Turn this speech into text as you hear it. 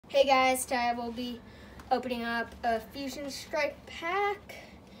Hey guys, today I will be opening up a Fusion Strike pack.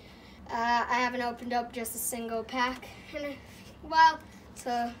 I haven't opened up just a single pack in a while,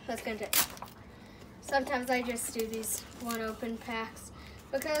 so let's get into it. Sometimes I just do these one open packs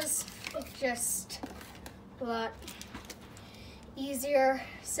because it's just a lot easier.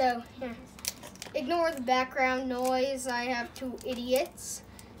 So yeah. Ignore the background noise. I have two idiots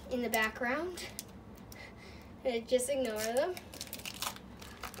in the background. Just ignore them.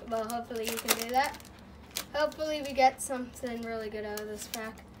 Well, hopefully you can do that. Hopefully we get something really good out of this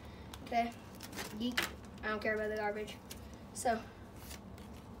pack. Okay, geek. I don't care about the garbage. So,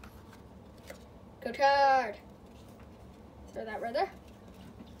 go Tard. Throw that right there.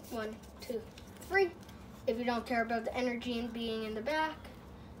 1, 2, 3. If you don't care about the energy and being in the back,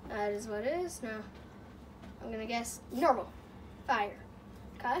 that is what it is. Now, I'm gonna guess normal. Fire.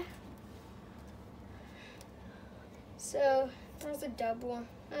 Okay. So, there's a double.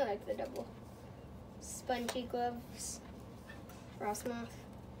 I like the double. Spongy gloves. Frostmoth.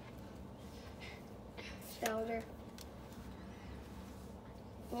 Shellder.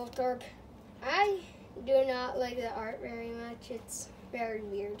 Voltorb. I do not like the art very much. It's very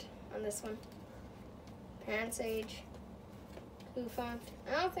weird on this one. Pansage. Cufant.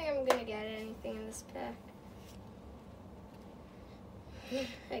 I don't think I'm gonna get anything in this pack.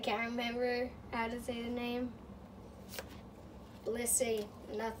 I can't remember how to say the name. Blissey.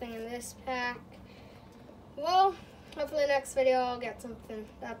 Nothing in this pack. Well, hopefully next video I'll get something.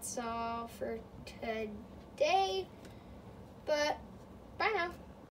 That's all for today. But bye now.